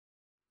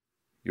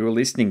You're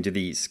listening to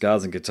the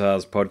Scars and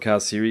Guitars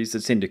podcast series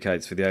that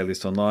syndicates for the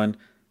A-List Online.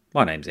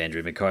 My name's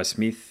Andrew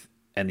Mackay-Smith,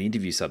 and the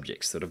interview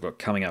subjects that I've got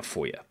coming up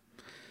for you.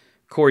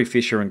 Corey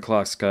Fisher and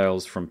Clark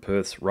Scales from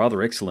Perth's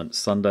rather excellent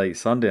Sunday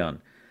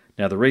Sundown.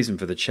 Now, the reason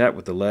for the chat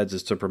with the lads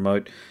is to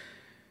promote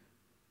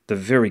the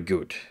very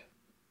good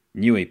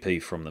new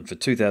EP from them for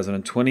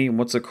 2020, and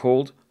what's it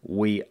called?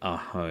 We Are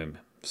Home.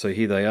 So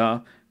here they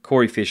are,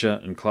 Corey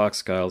Fisher and Clark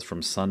Scales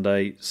from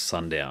Sunday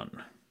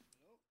Sundown.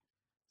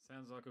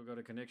 Sounds like we've got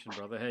a connection,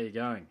 brother. How you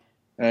going?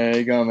 How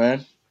you going,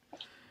 man?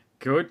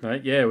 Good,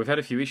 mate. Yeah, we've had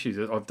a few issues.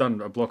 I've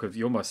done a block of...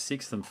 You're my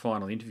sixth and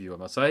final interview. I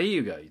must say, here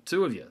you go.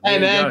 Two of you. Hey, there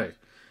man. You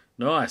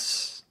go.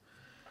 Nice.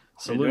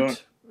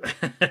 Salute.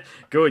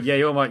 Good. Yeah,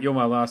 you're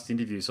my last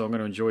interview, so I'm going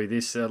to enjoy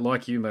this.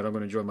 Like you, mate, I'm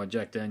going to enjoy my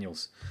Jack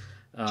Daniels.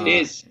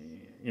 Cheers.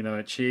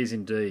 Cheers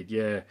indeed.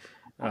 Yeah.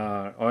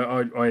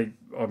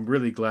 I'm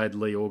really glad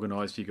Lee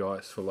organised you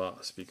guys for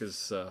last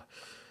because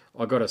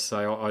I got to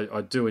say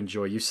I do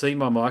enjoy. You've seen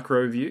my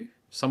micro review.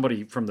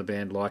 Somebody from the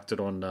band liked it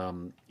on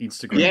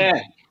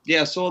Instagram.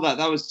 Yeah, I saw that.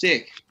 That was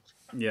sick.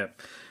 Yeah.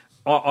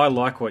 I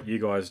like what you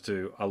guys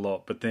do a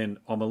lot, but then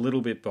I'm a little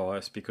bit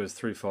biased because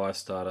through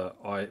Firestarter,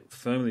 I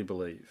firmly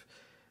believe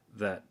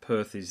that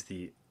Perth is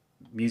the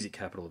music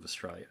capital of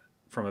Australia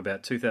from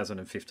about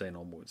 2015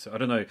 onwards. So I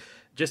don't know,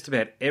 just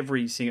about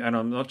every single, and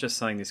I'm not just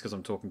saying this because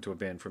I'm talking to a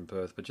band from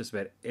Perth, but just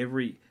about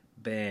every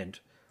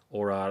band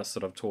or artist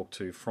that I've talked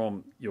to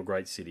from your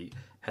great city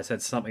has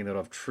had something that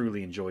I've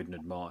truly enjoyed and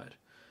admired.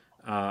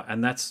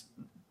 And that's,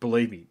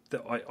 believe me,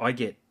 I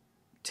get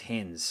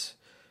tens.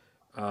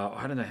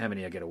 I don't know how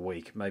many I get a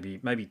week,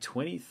 maybe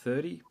 20,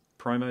 30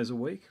 promos a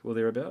week or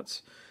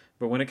thereabouts.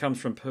 But when it comes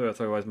from Perth,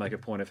 I always make a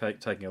point of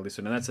taking a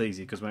listen. And that's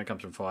easy because when it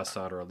comes from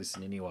Firestarter, I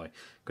listen anyway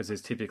because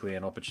there's typically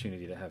an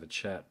opportunity to have a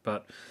chat.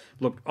 But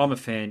look, I'm a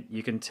fan.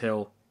 You can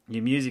tell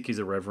your music is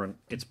irreverent.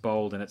 It's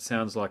bold and it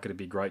sounds like it'd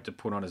be great to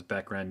put on as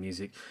background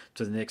music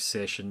to the next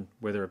session,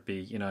 whether it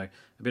be, a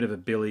bit of a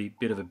billy,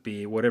 bit of a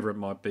beer, whatever it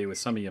might be with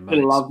some of your mates.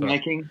 Bit of love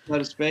making, so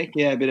to speak.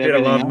 Yeah, a bit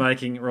of love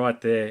making right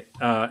there.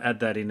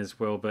 Add that in as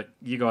well. But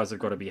you guys have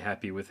got to be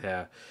happy with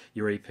how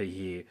your EP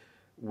here,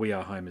 We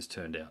Are Home, has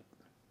turned out.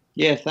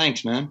 Yeah,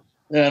 thanks, man.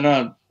 Yeah,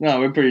 no,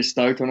 we're pretty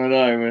stoked on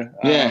it,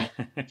 Yeah.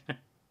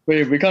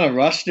 We kind of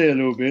rushed it a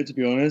little bit, to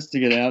be honest, to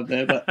get out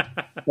there, but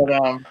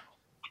no,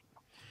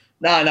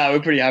 we're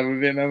pretty happy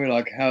with it, man. We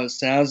like how it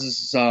sounds.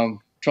 Just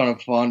trying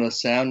to find a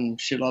sound and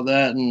shit like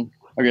that, and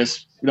I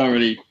guess we don't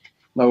really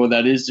know what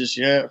that is just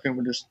yet. I think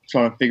we're just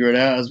trying to figure it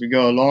out as we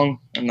go along,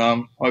 and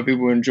hope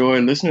people enjoy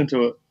listening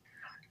to it.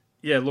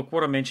 Yeah, look,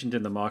 what I mentioned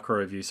in the micro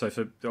review, so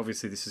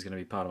obviously this is going to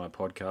be part of my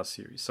podcast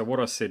series. So what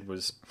I said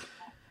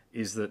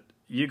is that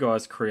you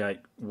guys create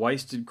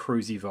wasted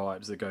cruisy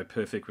vibes that go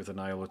perfect with a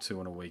nail or two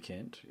on a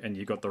weekend, and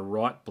you got the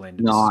right blend.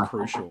 And This is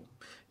crucial.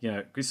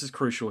 This is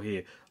crucial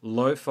here.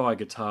 Lo-fi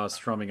guitars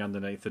strumming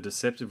underneath a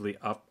deceptively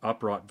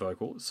upright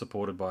vocal,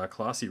 supported by a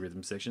classy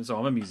rhythm section. So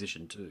I'm a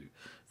musician too,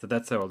 so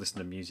that's how I listen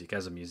to music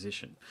as a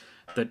musician.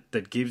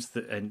 That gives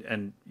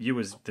and you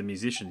as the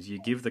musicians, you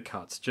give the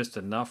cuts just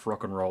enough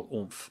rock and roll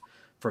oomph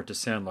for it to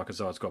sound like as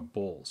though it's got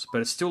balls,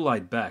 but it's still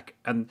laid back.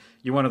 And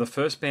you're one of the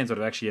first bands that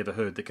I've actually ever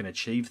heard that can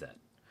achieve that.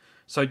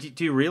 So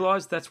do you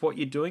realise that's what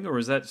you're doing, or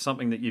is that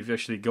something that you've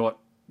actually got,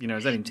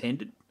 is that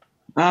intended?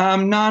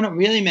 No, not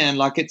really, man.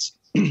 Like it's,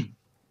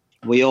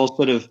 we all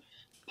sort of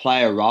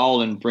play a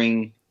role and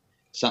bring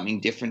something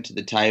different to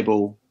the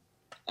table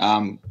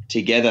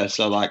together.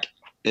 So like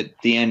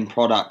the end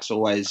product's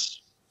always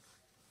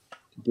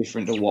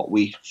different to what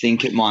we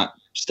think it might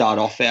start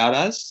off out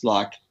as.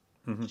 Like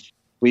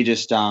we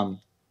just want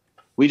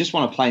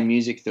to play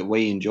music that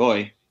we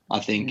enjoy, I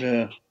think.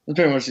 Yeah.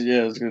 Pretty much,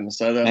 I was going to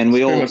say that. And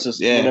we all, much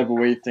just whatever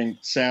we think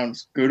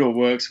sounds good or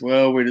works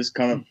well, we just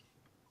kind of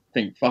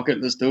think, fuck it,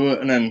 let's do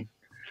it, and then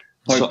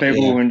hope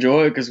people will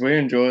enjoy it because we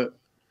enjoy it.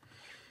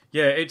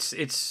 Yeah,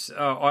 it's.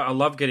 I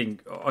love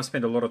getting. I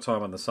spend a lot of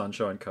time on the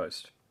Sunshine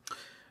Coast,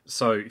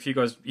 so if you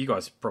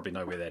guys probably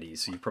know where that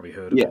is, so you've probably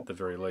heard of it at the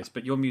very least.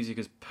 But your music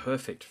is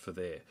perfect for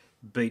there.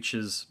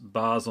 Beaches,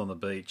 bars on the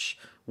beach,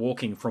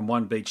 walking from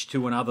one beach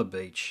to another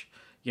beach.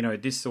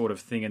 This sort of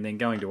thing, and then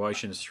going to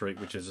Ocean Street,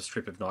 which is a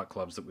strip of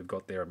nightclubs that we've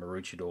got there at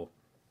Maroochydore,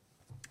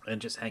 and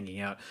just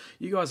hanging out.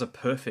 You guys are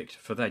perfect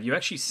for that. You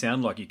actually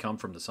sound like you come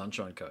from the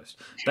Sunshine Coast.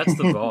 That's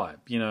the vibe.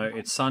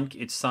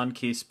 It's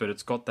sun-kissed, but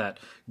it's got that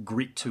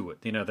grit to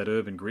it, that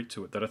urban grit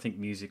to it that I think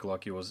music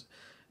like yours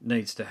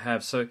needs to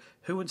have. So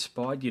who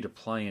inspired you to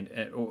play,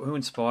 or who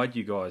inspired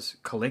you guys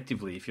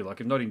collectively, if you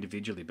like, if not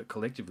individually, but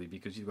collectively,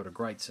 because you've got a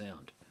great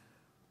sound?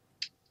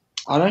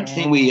 I don't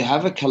think we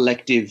have a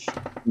collective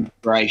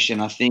inspiration.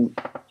 I think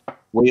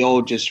we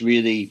all just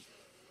really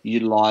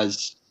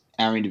utilise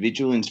our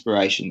individual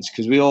inspirations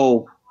because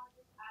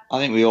I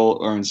think we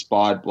all are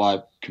inspired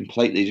by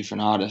completely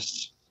different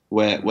artists,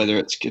 whether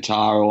it's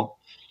guitar or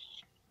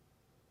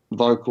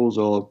vocals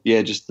or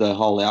just the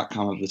whole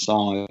outcome of the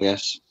song. I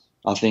guess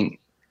I think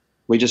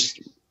we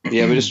just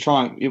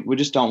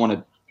don't want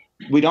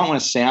to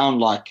sound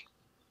like,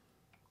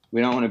 we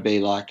don't want to be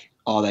like,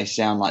 oh, they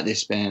sound like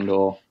this band,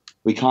 or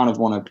we kind of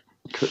want to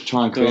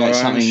try and Do our create own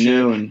something shit.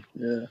 new and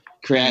Yeah.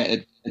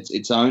 create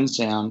its own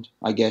sound,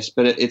 I guess.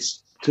 But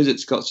it's because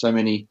it's got so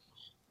many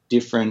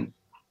different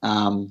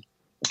I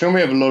think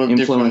we have a lot of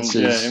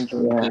influences. different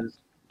influences.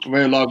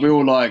 We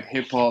all like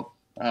hip hop,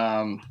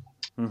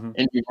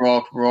 indie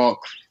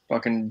rock,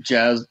 fucking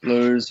jazz,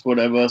 blues,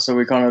 whatever. So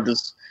we kind of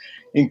just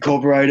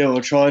incorporate it or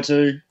try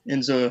to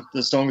into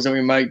the songs that we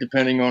make,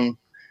 depending on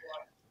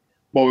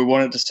what we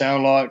want it to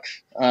sound like.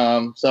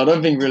 So I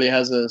don't think it really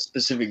has a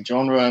specific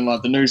genre, and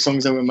like the new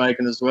songs that we're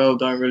making as well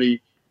don't really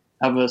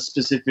have a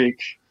specific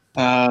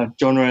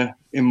genre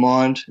in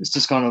mind. It's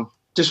just kind of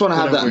just want to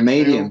have that whatever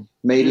we feel.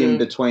 medium Yeah.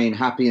 between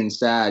happy and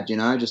sad, you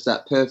know, just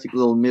that perfect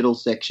little middle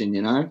section,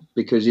 you know,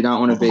 because you don't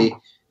want to be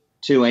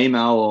too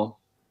emo or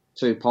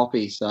too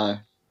poppy. So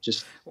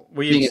just Well,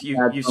 being a you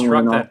sad song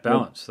struck or that not.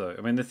 balance, though.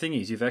 I mean, the thing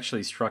is, you've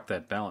actually struck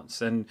that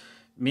balance, and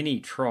many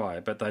try,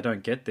 but they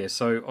don't get there.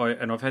 So,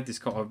 I've had this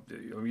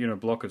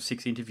block of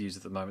 6 interviews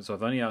at the moment. So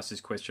I've only asked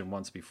this question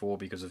once before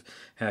because of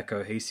how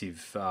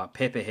cohesive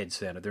Pepperhead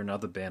sounded. They're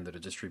another band that are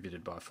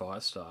distributed by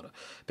Firestarter,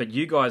 but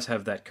you guys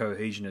have that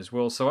cohesion as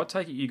well. So I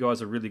take it you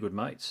guys are really good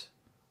mates,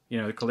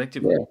 you know,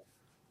 collectively. Yeah.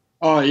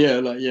 Oh yeah,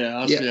 like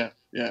us,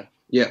 yeah.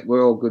 Yeah,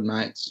 we're all good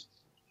mates.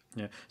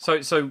 Yeah.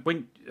 So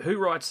who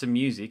writes the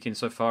music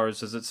insofar as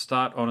does it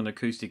start on an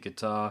acoustic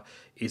guitar?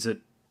 Is it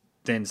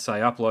then say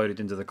uploaded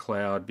into the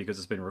cloud because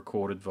it's been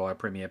recorded via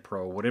Premiere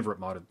Pro or whatever it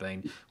might have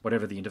been,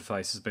 whatever the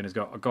interface has been, has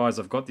got, guys,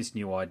 I've got this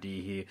new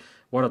idea here.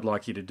 What I'd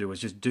like you to do is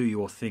just do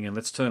your thing and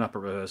let's turn up a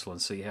rehearsal and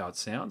see how it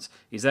sounds.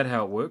 Is that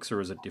how it works or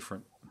is it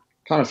different?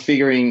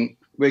 Songwriting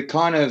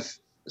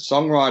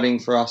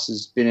for us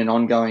has been an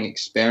ongoing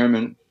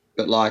experiment,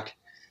 but like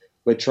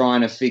we're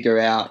trying to figure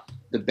out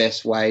the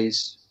best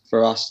ways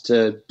for us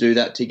to do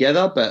that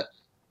together. But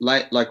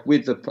like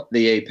with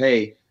the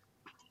EP,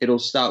 it'll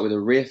start with a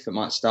riff. It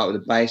might start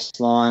with a bass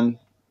line,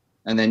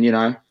 and then, you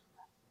know,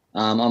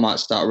 I might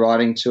start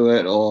writing to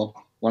it, or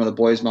one of the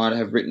boys might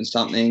have written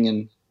something,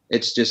 and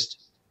it's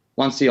just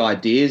once the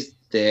idea's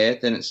there,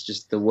 then it's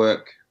just the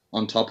work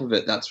on top of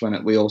it. That's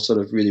when we all sort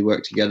of really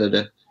work together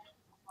to,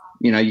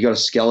 you know, you got a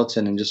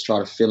skeleton and just try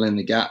to fill in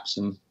the gaps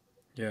and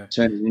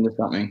turn it into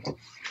something.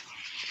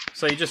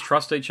 So you just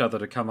trust each other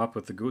to come up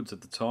with the goods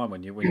at the time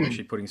when you're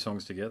actually putting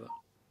songs together.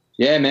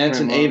 Yeah, man, it's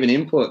an even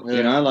input,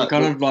 you know. Like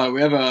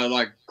we have a,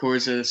 like Corey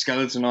said, a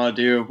skeleton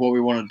idea of what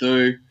we want to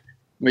do.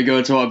 We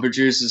go to our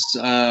producer's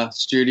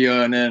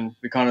studio, and then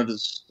we kind of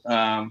just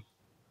go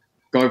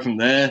from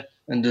there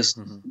and just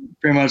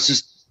pretty much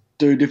just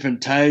do different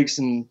takes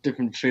and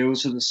different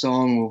feels for the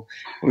song.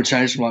 We'll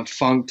change from like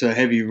funk to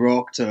heavy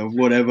rock to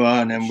whatever,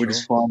 and then we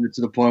just find it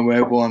to the point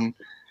where everyone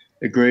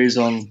agrees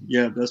on,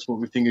 that's what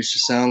we think it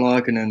should sound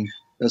like, and then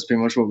that's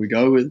pretty much what we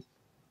go with.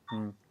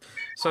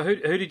 So who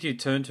did you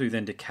turn to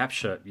then to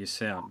capture your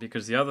sound?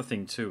 Because the other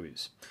thing too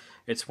is,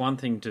 it's one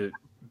thing to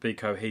be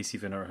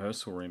cohesive in a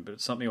rehearsal room, but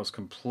it's something else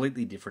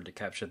completely different to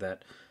capture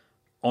that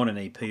on an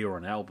EP or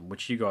an album,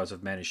 which you guys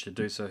have managed to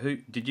do. So who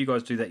did you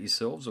guys do that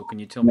yourselves, or can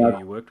you tell me who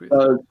you worked with?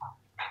 So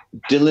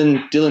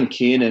Dylan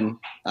Kiernan,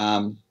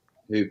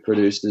 who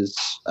produces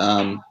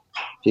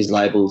his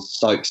label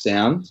Soak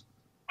Sounds.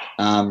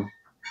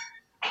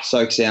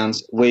 Soak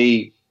Sounds,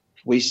 we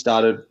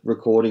started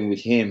recording with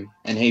him,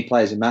 and he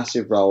plays a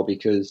massive role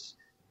because,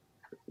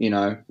 you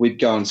know, we'd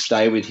go and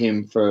stay with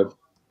him for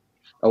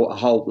a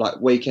whole like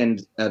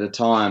weekend at a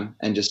time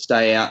and just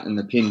stay out in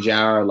the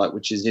Pinjarra, like,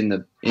 which is in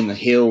the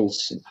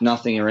hills,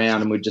 nothing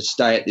around, and we'd just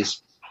stay at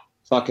this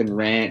fucking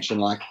ranch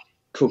and like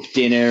cook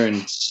dinner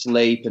and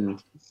sleep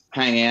and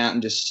hang out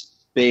and just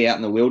be out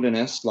in the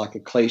wilderness, like a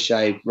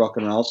cliche rock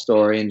and roll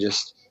story, and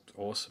just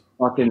awesome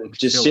fucking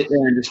just sit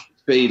there and just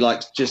be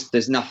like, just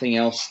there's nothing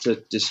else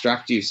to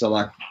distract you. So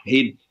like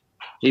he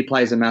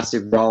plays a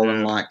massive role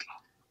in, like,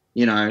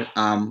 you know,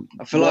 I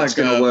feel what's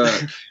like going to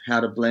work, how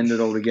to blend it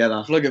all together.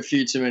 I feel like a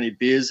few too many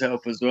beers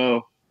help as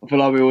well. I feel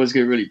like we always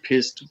get really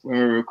pissed when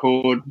we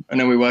record, and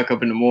then we wake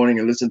up in the morning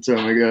and listen to it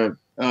and we go,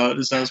 oh,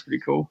 this sounds pretty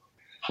cool.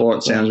 Or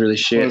it sounds really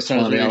shit. Or it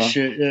sounds really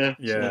shit, yeah.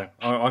 Yeah,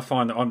 I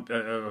find that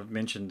I've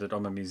mentioned that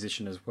I'm a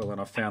musician as well, and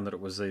I found that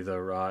it was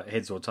either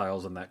heads or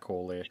tails on that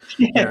call there.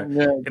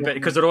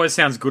 Because it always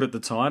sounds good at the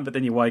time, but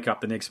then you wake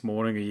up the next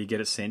morning or you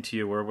get it sent to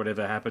you or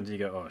whatever happens, and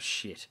you go, oh,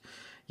 shit.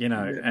 You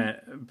know,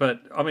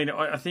 but, I mean,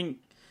 I think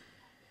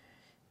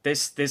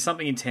there's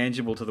something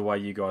intangible to the way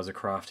you guys are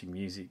crafting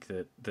music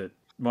that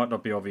might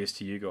not be obvious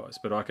to you guys,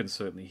 but I can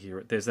certainly hear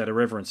it. There's that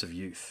irreverence of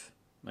youth,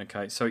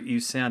 okay? So you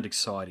sound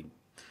exciting.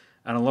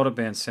 And a lot of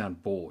bands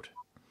sound bored.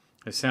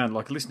 They sound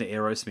like, listen to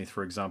Aerosmith,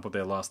 for example,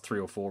 their last 3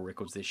 or 4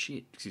 records, they're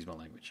shit, excuse my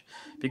language.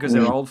 Because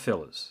they're old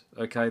fellas,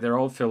 okay? They're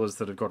old fellas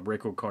that have got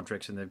record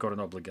contracts and they've got an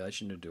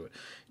obligation to do it.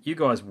 You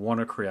guys want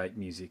to create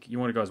music.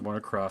 You guys want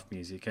to craft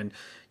music. And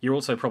you're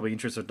also probably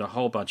interested in a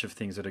whole bunch of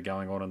things that are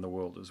going on in the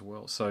world as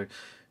well. So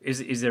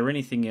is there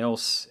anything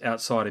else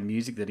outside of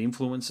music that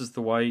influences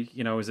the way,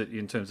 you know, is it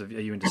in terms of,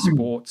 are you into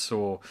sports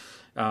or,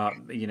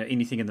 you know,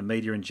 anything in the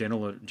media in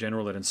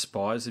general that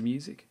inspires the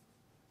music?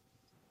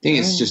 I think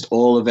it's just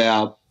all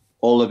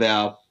of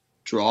our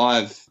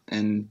drive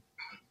and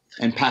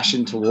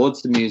passion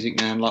towards the music,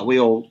 man. Like we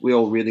all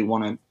really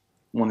want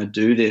to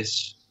do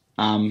this,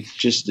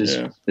 just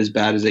as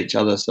bad as each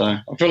other. So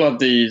I feel like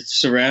the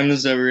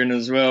surroundings that we're in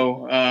as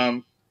well.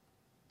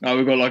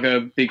 We've got like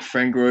a big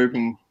friend group,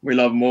 and we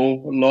love them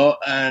all a lot.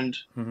 And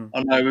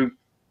I know we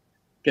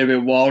get a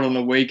bit wild on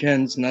the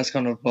weekends, and that's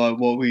kind of like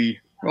what we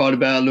write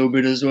about a little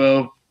bit as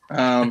well.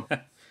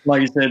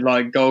 Like you said,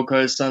 like Gold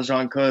Coast,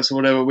 Sunshine Coast, or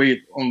whatever.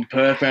 We on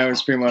Perth now,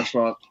 it's pretty much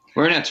like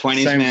we're in our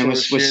 20s, man.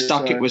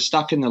 We're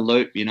stuck in the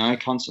loop, you know,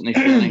 constantly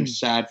feeling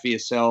sad for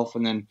yourself,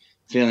 and then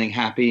feeling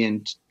happy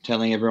and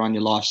telling everyone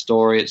your life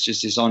story. It's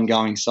just this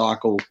ongoing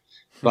cycle.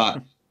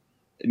 But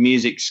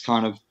music's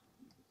kind of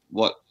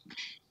what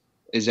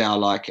is our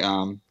way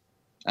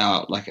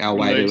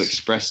to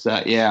express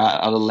that. Yeah,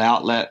 our little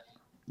outlet.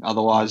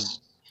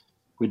 Otherwise,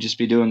 we'd just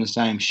be doing the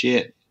same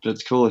shit. But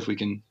it's cool if we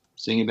can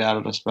sing about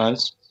it, I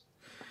suppose.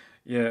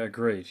 Yeah,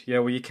 agreed. Yeah,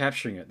 well, you're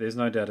capturing it. There's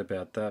no doubt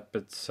about that.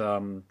 But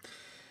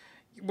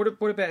what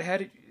about how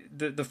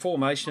did the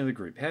formation of the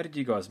group? How did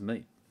you guys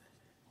meet?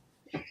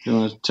 You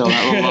want to tell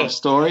that little love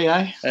story,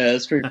 eh? Yeah,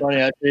 it's pretty funny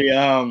actually.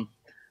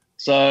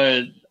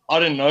 So I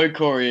didn't know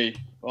Corey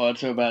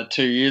until about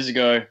 2 years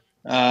ago.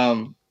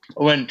 I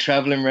went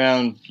traveling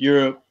around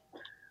Europe,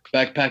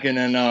 backpacking,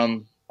 and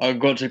I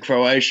got to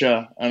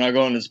Croatia, and I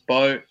got on this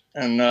boat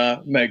and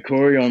met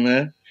Corey on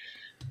there.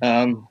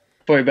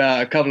 Probably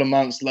about a couple of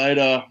months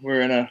later,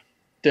 we're in a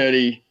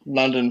dirty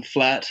London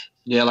flat.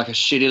 Yeah, like a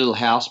shitty little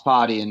house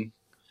party, and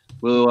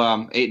we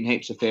were eating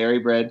heaps of fairy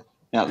bread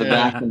out the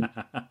back and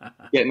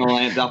getting all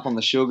amped up on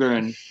the sugar.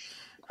 And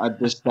I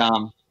just,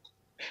 I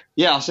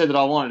said that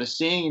I wanted to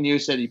sing, and you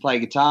said you play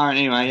guitar. And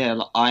anyway,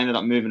 I ended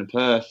up moving to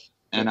Perth,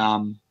 and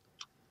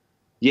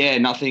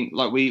nothing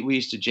like we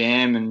used to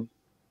jam, and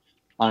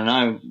I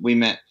don't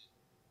know.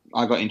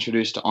 I got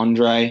introduced to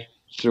Andre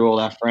through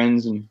all our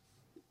friends, and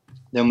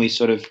then we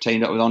sort of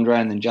teamed up with Andre,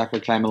 and then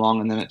Jacko came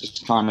along, and then it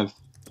just kind of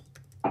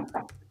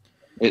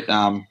Where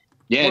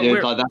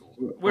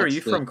are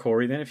you from,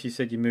 Corey? Then, if you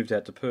said you moved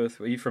out to Perth,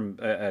 are you from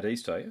out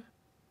east? Are you?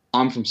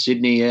 I'm from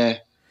Sydney. Yeah,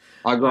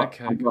 I grew up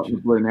in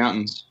the Blue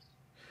Mountains.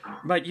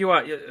 Mate, you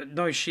are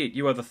no shit.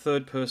 You are the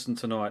third person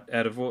tonight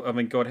out of all. I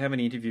mean, God, how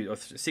many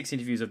interviews? 6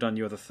 interviews I've done.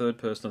 You are the third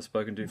person I've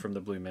spoken to from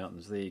the Blue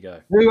Mountains. There you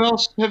go. Who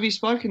else have you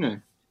spoken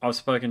to? I've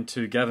spoken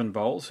to Gavin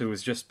Bowles, who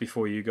was just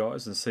before you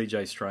guys, and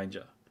CJ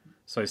Stranger.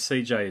 So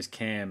CJ is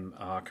Cam.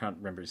 I can't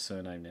remember his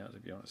surname now, to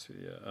be honest with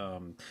you.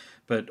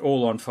 But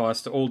all on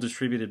Firestarter, all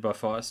distributed by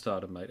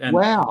Firestarter, mate. And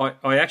wow.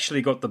 I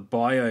actually got the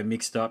bio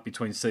mixed up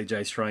between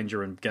CJ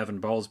Stranger and Gavin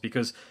Bowles,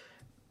 because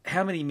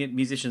how many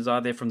musicians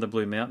are there from the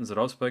Blue Mountains that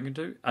I've spoken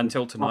to?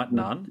 Until tonight,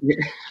 none. Yeah.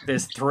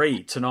 There's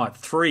 3 tonight.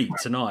 3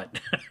 tonight.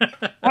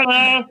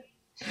 Hello.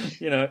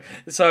 You know,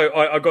 so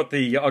I got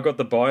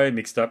the bio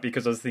mixed up,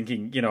 because I was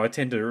thinking, you know, I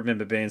tend to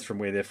remember bands from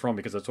where they're from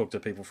because I talk to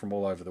people from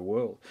all over the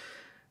world.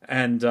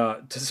 And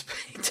to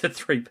speak to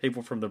 3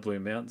 people from the Blue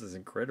Mountains is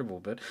incredible.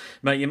 But,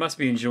 mate, you must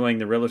be enjoying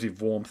the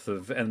relative warmth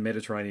and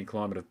Mediterranean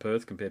climate of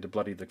Perth compared to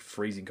bloody the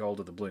freezing cold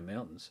of the Blue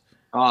Mountains.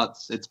 Oh,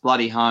 it's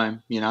bloody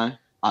home, you know.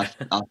 I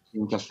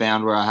think I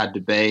found where I had to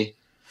be.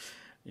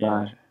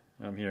 Yeah,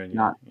 I'm hearing you.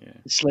 No. Yeah.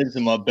 He sleeps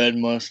in my bed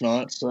most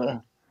nights,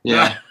 so...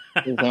 Yeah.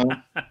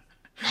 There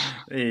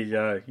you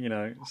go, you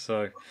know,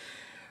 so...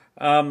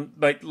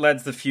 But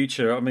lads, the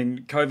future, I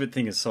mean, COVID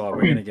thing aside,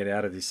 we're going to get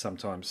out of this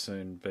sometime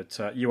soon, but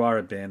you are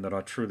a band that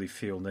I truly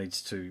feel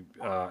needs to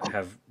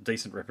have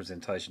decent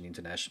representation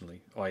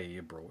internationally, i.e.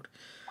 abroad,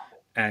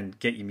 and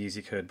get your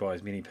music heard by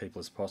as many people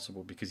as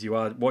possible, because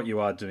what you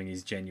are doing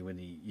is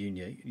genuinely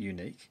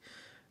unique.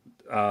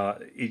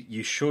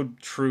 You should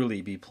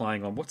truly be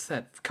playing on, what's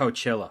that,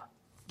 Coachella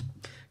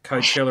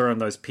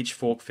and those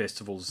Pitchfork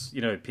festivals,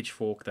 you know,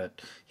 Pitchfork,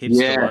 that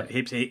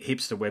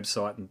hipster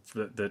website and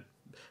that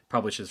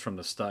publishers from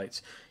the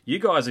States. You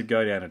guys would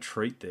go down a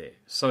treat there.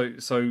 So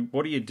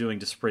what are you doing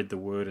to spread the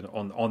word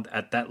on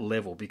at that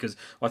level? Because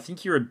I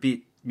think you're a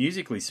bit,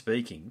 musically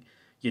speaking,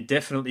 you're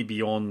definitely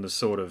beyond the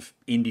sort of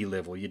indie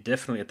level. You're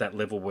definitely at that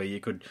level where you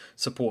could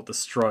support the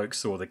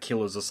Strokes or the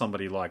Killers or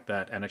somebody like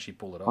that and actually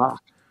pull it off.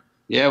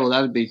 Yeah, well,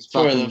 that would be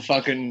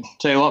fucking...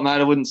 Tell you what,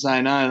 mate, I wouldn't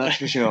say no, that's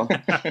for sure.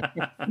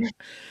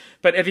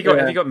 But have you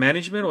got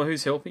management, or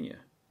who's helping you?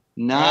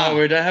 No,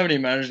 we don't have any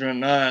management.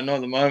 No, not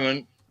at the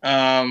moment.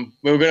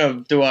 We were going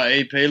to do our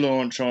EP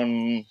launch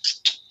on,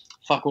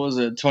 what was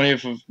it,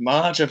 20th of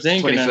March, I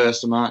think?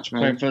 21st of March,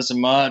 man. 21st of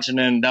March, and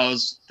then that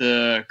was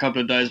the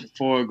couple of days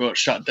before it got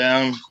shut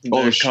down, the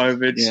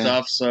COVID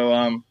stuff.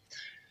 So,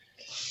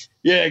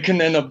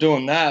 couldn't end up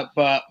doing that.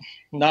 But,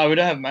 no, we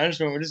don't have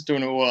management. We're just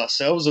doing it all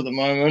ourselves at the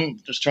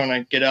moment, just trying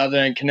to get out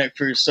there and connect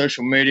through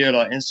social media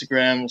like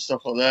Instagram and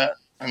stuff like that.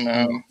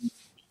 And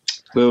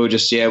we were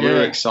just, we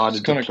were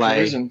excited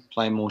to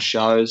play more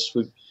shows.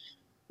 We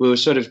were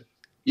sort of,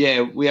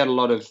 we had a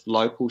lot of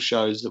local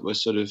shows that were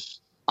sort of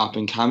up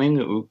and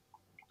coming,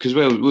 because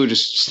we were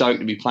just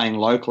stoked to be playing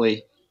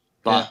locally.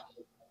 But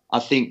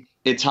I think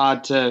it's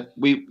hard to.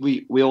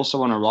 We also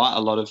want to write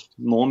a lot of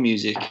more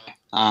music.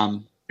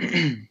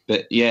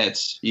 But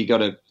it's you got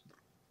to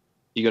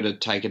you got to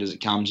take it as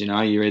it comes. You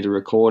know, you're either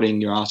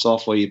recording your ass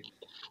off, or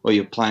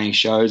you're playing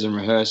shows and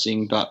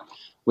rehearsing. But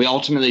we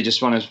ultimately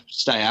just want to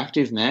stay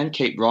active, man.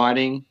 Keep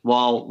writing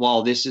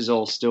while this is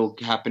all still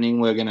happening.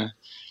 We're gonna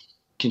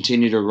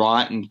continue to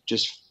write and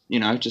just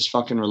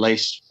fucking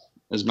release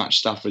as much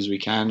stuff as we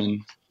can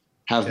and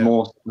have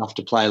more stuff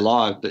to play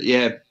live. But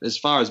yeah, as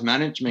far as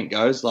management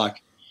goes,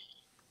 like,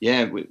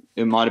 yeah,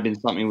 it might have been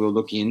something we were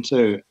looking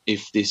into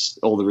if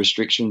all the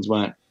restrictions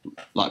weren't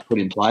like put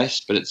in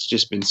place, but it's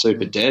just been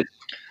super dead.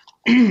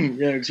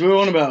 Yeah, because we were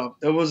on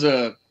about, there was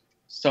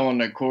someone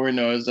that Corey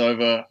knows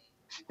over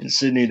in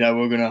Sydney that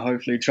we're going to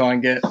hopefully try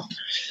and get a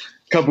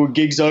couple of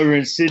gigs over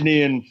in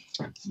Sydney and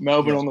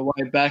Melbourne on the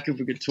way back if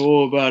we could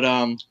tour. But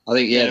I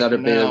think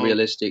that'd be a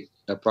realistic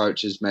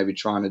approach, is maybe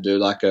trying to do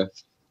like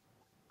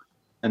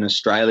an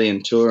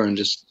Australian tour and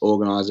just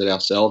organise it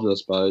ourselves, I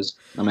suppose.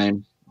 I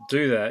mean,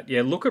 do that.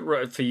 Yeah,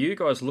 for you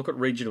guys, look at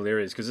regional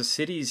areas, because the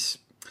cities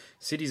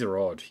are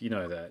odd, you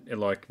know that.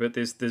 Like, but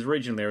there's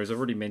regional areas. I've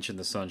already mentioned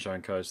the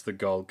Sunshine Coast, the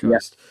Gold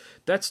Coast.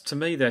 Yeah. To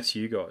me, that's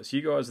you guys.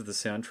 You guys are the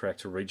soundtrack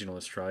to regional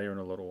Australia in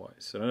a lot of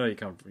ways. And I know you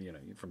come from, you're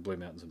from Blue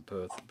Mountains and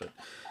Perth,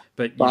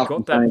 but you've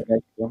got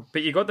that.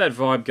 But you got that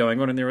vibe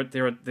going on, and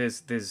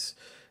there's this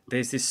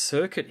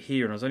circuit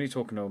here. And I was only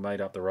talking to a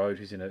mate up the road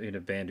who's in a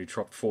band who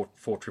dropped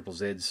four triple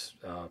Z's.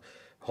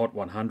 Hot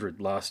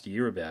 100 last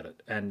year about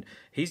it, and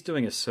he's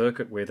doing a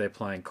circuit where they're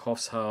playing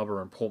Coffs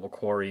Harbour and Port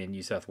Macquarie in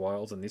New South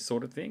Wales and this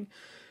sort of thing.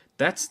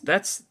 That's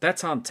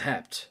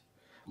untapped.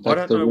 I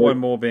don't know why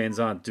more bands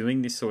aren't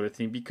doing this sort of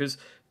thing, because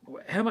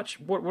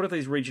what are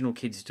these regional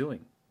kids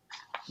doing?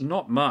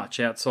 Not much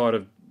outside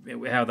of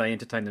how they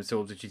entertain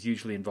themselves, which is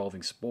usually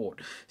involving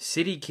sport.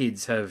 City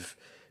kids have,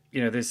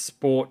 there's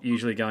sport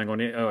usually going on,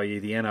 the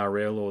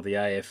NRL or the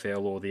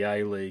AFL or the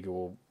A-League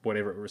or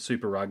whatever, or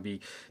Super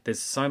Rugby. There's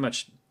so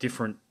much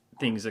different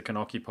things that can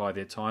occupy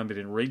their time, but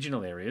in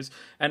regional areas,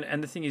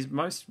 and the thing is,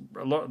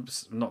 a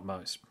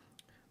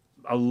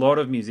lot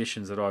of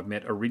musicians that I've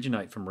met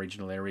originate from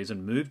regional areas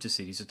and move to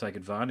cities to take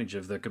advantage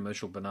of the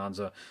commercial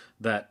bonanza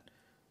that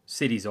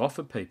cities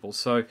offer people.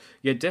 So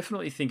yeah,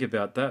 definitely think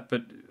about that.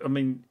 But I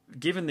mean,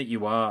 given that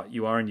you are in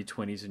your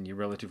 20s and you're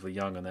relatively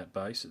young on that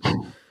basis,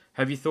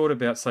 have you thought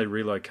about, say,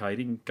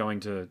 relocating, going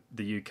to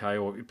the UK,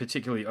 or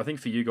particularly, I think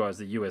for you guys,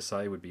 the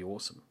USA would be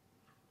awesome?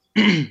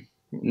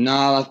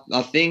 No,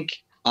 I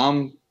think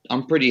I'm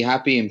pretty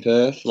happy in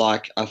Perth.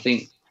 Like, I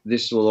think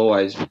this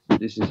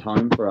is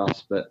home for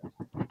us, but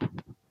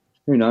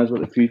who knows what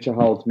the future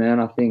holds,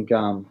 man. I think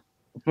I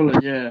feel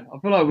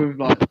like with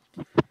like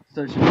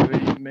social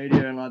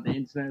media and like the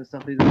internet and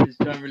stuff, these days,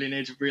 you don't really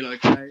need to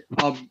relocate.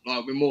 I'm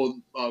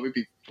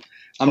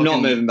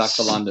not moving back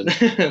to London.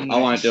 No. I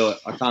won't do it.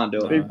 I can't do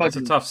it. It's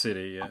a tough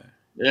city, yeah.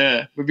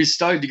 Yeah, we'd be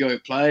stoked to go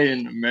play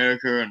in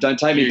America and don't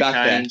take me back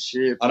there.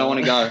 Shit, I don't want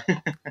to go.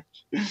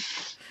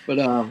 But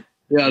I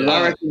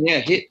reckon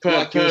hit Perth,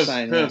 like you were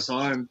saying. Perth's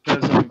home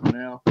for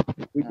now.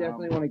 We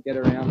definitely want to get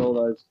around all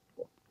those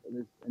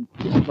and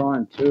just try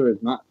and tour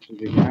as much as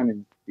we can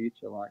in the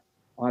future. Like,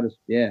 I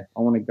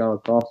want to go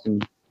across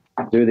and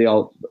do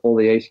all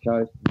the East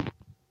Coast.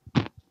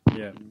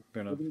 Yeah,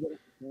 fair enough.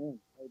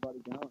 Everybody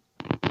going.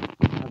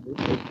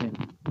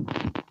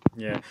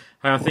 Yeah,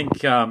 I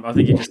think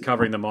you're just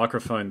covering the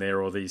microphone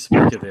there, or the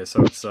speaker there,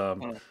 so it's there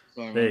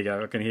you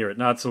go. I can hear it.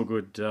 No, it's all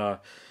good.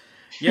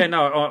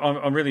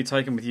 I'm really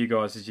taken with you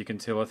guys, as you can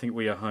tell. I think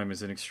We Are Home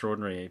is an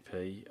extraordinary EP.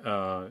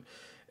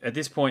 At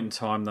this point in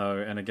time, though,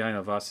 and again,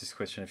 I've asked this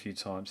question a few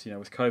times,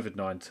 with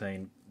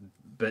COVID-19,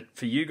 but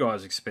for you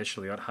guys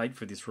especially, I'd hate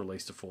for this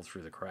release to fall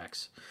through the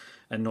cracks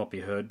and not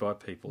be heard by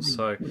people.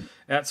 So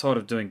outside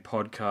of doing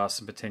podcasts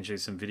and potentially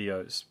some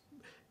videos,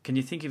 can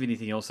you think of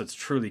anything else that's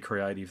truly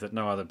creative that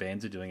no other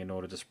bands are doing in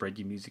order to spread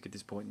your music at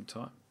this point in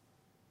time?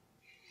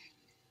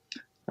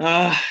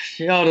 I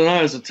don't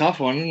know. It's a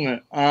tough one, isn't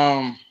it?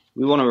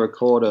 We want to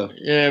record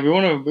we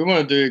want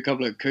to do a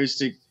couple of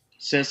acoustic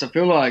sets. I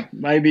feel like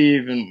maybe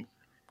even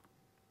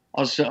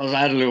I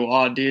had a little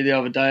idea the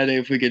other day that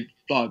if we could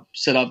like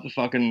set up the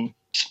fucking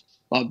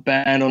like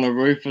band on a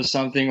roof or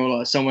something, or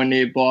like somewhere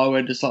nearby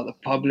where just like the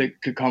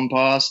public could come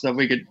past, that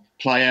we could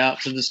play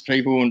out to just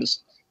people and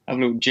just have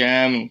a little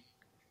jam and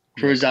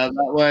cruise out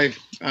that way.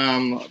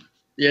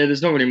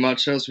 There's not really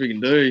much else we can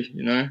do,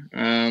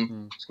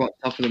 It's quite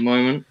tough at the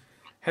moment.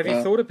 Have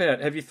you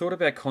thought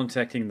about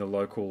contacting the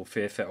local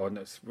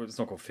Fairfax? It's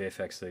not called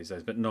Fairfax these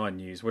days, but 9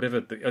 News,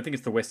 whatever. I think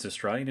it's the West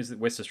Australian. Is it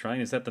West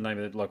Australian? Is that the name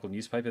of the local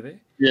newspaper there?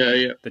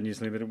 Yeah. The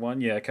News Limited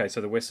one. Yeah. Okay. So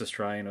the West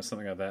Australian or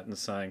something like that, and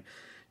saying,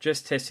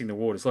 just testing the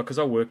waters. Like, because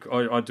I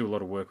do a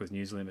lot of work with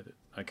News Limited.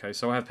 Okay.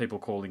 So I have people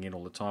calling in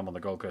all the time on the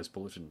Gold Coast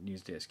Bulletin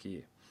news desk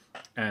here,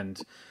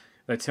 and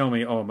they tell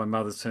me, oh, my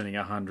mother's turning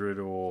 100,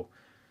 or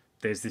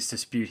there's this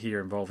dispute here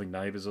involving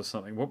neighbours or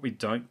something. What we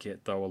don't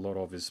get, though, a lot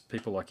of is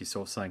people like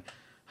yourself saying,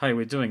 hey,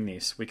 we're doing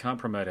this. We can't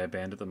promote our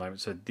band at the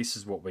moment, so this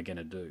is what we're going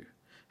to do.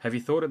 Have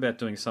you thought about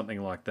doing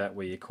something like that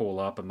where you call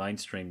up a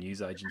mainstream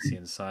news agency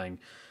and saying,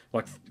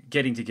 like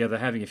getting together,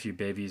 having a few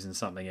bevies and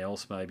something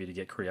else maybe to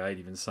get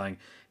creative and saying,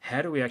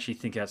 how do we actually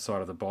think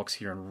outside of the box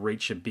here and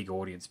reach a big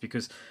audience?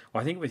 Because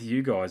I think with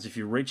you guys, if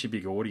you reach a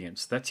big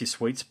audience, that's your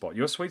sweet spot.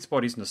 Your sweet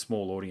spot isn't a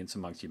small audience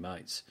amongst your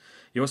mates.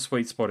 Your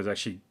sweet spot is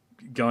actually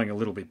going a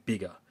little bit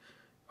bigger.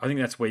 I think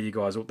that's where you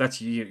guys,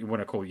 that's you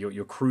want to call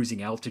your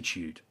cruising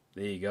altitude.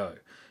 There you go.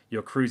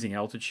 Your cruising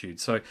altitude.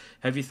 So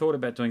have you thought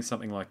about doing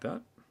something like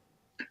that?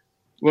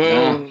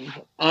 Well,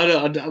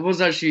 I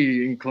was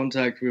actually in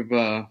contact with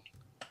a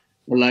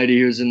lady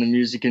who's in the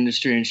music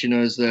industry, and she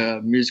knows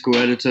the musical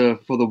editor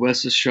for the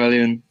West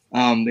Australian.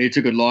 He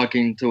took a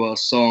liking to our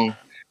song.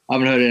 I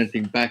haven't heard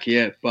anything back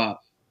yet, but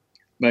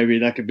maybe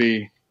that could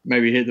be,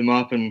 maybe hit them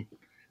up and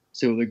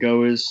see what the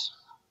go is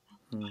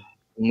from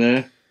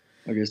there.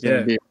 I guess that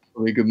would be a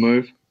really good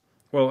move.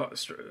 Well,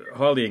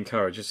 highly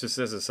encouraged. It's just,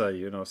 as I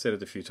say, I've said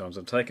it a few times,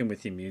 I'm taken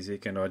with your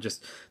music, and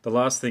the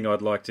last thing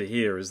I'd like to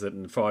hear is that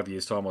in 5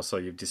 years' time or so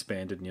you've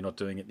disbanded and you're not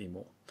doing it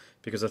anymore.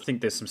 Because I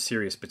think there's some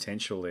serious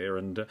potential there.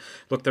 And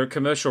look, the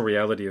commercial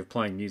reality of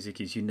playing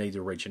music is you need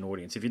to reach an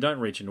audience. If you don't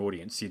reach an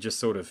audience, you just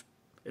sort of,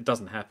 it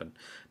doesn't happen.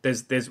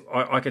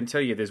 I can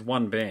tell you there's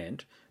one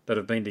band that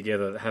have been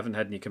together that haven't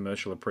had any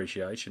commercial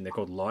appreciation. They're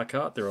called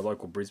Leichhardt. They're a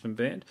local Brisbane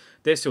band.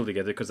 They're still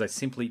together because they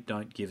simply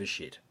don't give a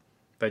shit.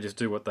 They just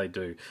do what they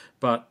do.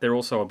 But they're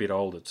also a bit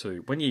older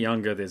too. When you're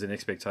younger, there's an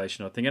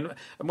expectation, I think. And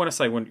when I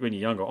say when you're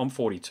younger, I'm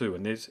 42,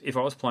 and if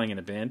I was playing in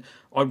a band,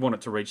 I'd want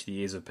it to reach the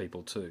ears of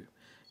people too.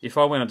 If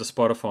I went onto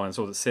Spotify and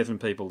saw that 7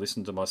 people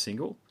listened to my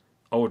single,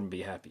 I wouldn't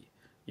be happy.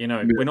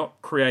 We're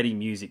not creating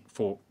music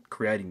for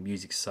creating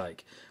music's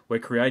sake. We're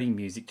creating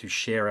music to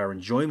share our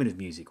enjoyment of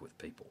music with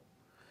people.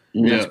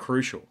 Yeah. That's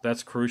crucial.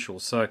 That's crucial.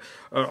 So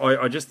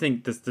I just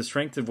think the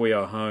strength of We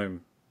Are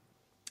Home,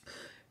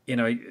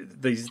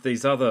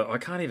 these other, I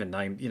can't even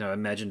name,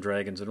 Imagine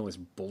Dragons and all this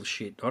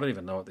bullshit. I don't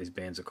even know what these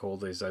bands are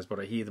called these days, but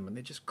I hear them and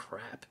they're just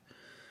crap.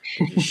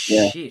 They're just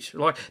shit.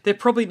 Like, they're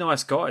probably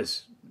nice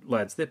guys,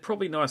 lads. They're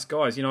probably nice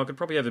guys. I could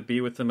probably have a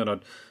beer with them, and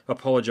I'd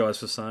apologise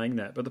for saying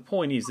that. But the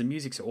point is, the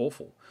music's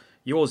awful.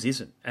 Yours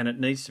isn't, and it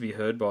needs to be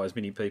heard by as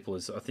many people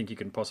as I think you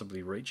can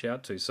possibly reach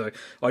out to. So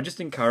I just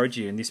encourage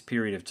you in this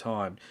period of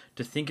time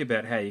to think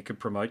about how you could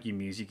promote your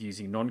music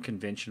using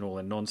non-conventional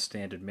and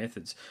non-standard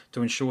methods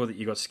to ensure that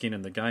you got skin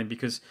in the game.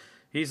 Because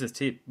here's the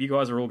tip: you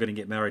guys are all going to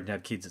get married and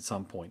have kids at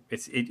some point.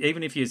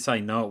 Even if you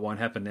say no, it won't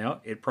happen now.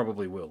 It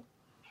probably will.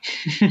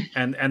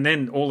 and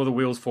then all of the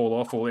wheels fall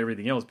off, all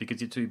everything else,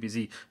 because you're too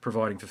busy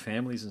providing for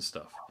families and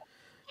stuff.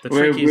 The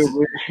trick is,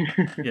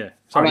 yeah.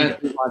 Sorry, I don't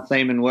think my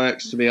semen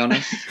works, to be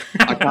honest.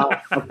 I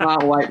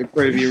can't wait to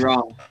prove you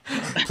wrong.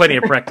 Plenty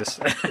of practice.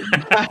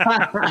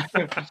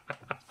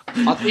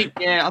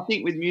 I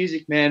think with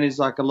music, man, is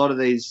like a lot of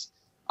these.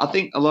 I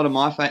think a lot of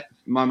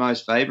my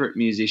most favourite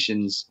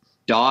musicians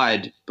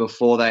died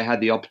before they had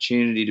the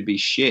opportunity to be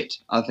shit.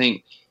 I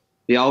think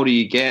the older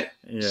you get,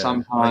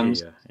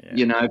 sometimes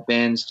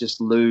bands just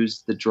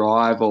lose the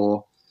drive,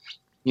 or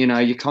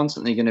you're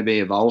constantly going to be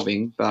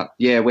evolving. But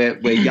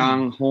we're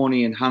young,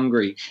 horny, and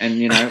hungry, and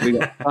we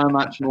got so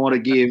much more to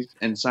give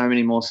and so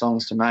many more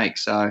songs to make.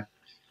 So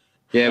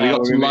we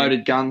got some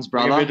loaded guns,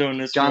 brother.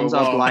 Guns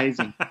are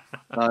blazing.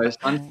 So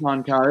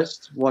Sunshine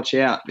Coast, watch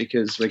out,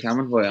 because we're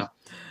coming for you.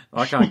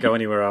 I can't go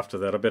anywhere after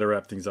that. I better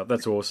wrap things up.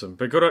 That's awesome.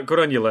 But good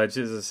on you, lads.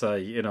 As I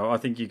say, I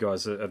think you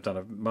guys have done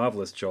a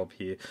marvellous job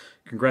here.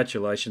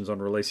 Congratulations on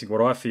releasing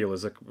what I feel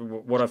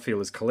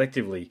is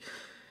collectively,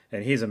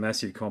 and here's a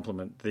massive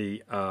compliment,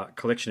 the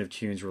collection of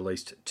tunes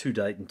released to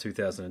date in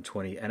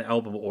 2020, an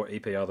album or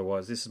EP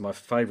otherwise. This is my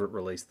favourite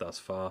release thus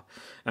far,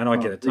 and I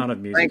get a ton of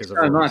music. Thanks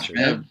so much,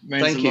 man.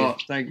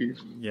 Thank you.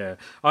 Yeah.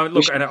 I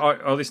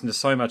listen to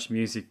so much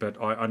music, but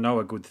I know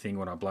a good thing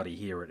when I bloody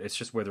hear it. It's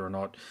just whether or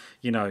not,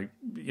 we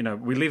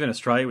live in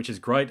Australia, which is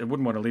great. I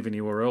wouldn't want to live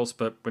anywhere else,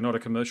 but we're not a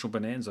commercial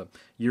bonanza.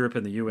 Europe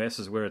and the US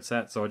is where it's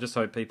at, so I just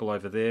hope people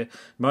over there,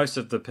 most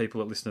of the people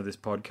that listen to this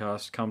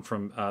podcast come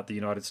from the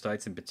United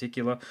States in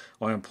particular.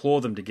 I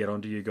implore them to get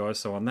onto you guys.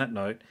 So on that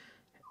note,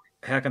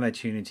 how can they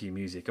tune into your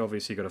music?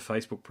 Obviously, you've got a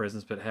Facebook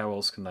presence, but how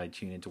else can they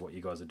tune into what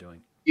you guys are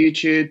doing?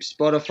 YouTube,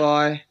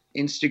 Spotify,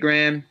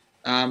 Instagram,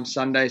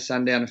 Sunday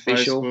Sundown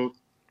Official. Facebook.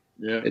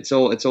 Yeah, it's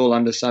all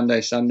under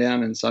Sunday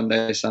Sundown and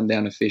Sunday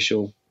Sundown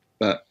Official.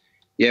 But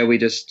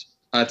it's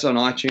on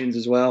iTunes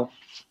as well.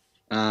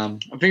 I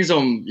think it's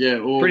on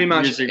all pretty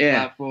much music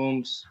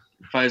platforms: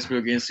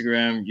 Facebook,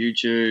 Instagram,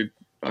 YouTube.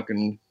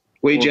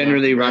 We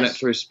generally run it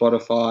through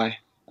Spotify.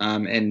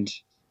 And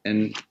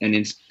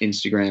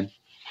Instagram.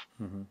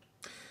 Mm-hmm.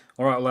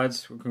 All right,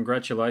 lads,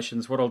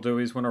 congratulations. What I'll do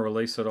is when I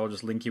release it, I'll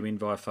just link you in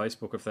via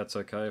Facebook if that's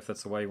okay, if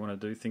that's the way you want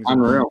to do things.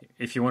 Unreal.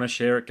 If you want to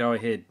share it, go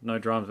ahead. No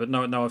dramas, but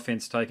no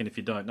offence taken if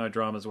you don't. No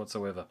dramas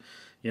whatsoever.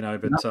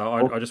 But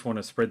I just want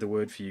to spread the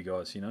word for you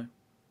guys, No,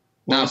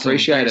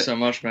 appreciate it so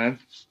much, man.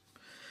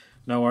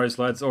 No worries,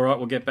 lads. All right,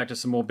 we'll get back to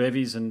some more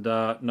bevies, and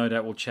no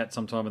doubt we'll chat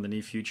sometime in the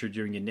near future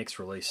during your next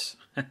release.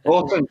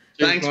 Awesome.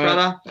 Thanks,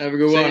 brother. Have a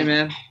good one. See you,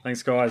 man.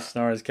 Thanks, guys.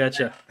 No worries.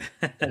 Catch ya.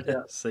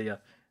 See ya.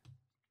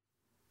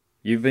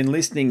 You've been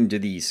listening to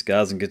the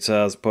Scars and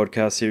Guitars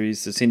podcast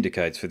series that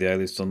syndicates for the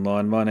A-List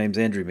Online. My name's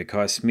Andrew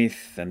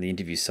Mackay-Smith, and the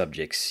interview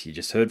subjects you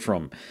just heard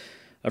from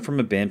are from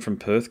a band from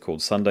Perth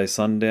called Sunday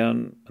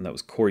Sundown, and that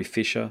was Corey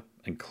Fisher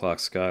and Clark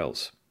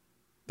Scales.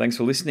 Thanks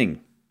for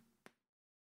listening.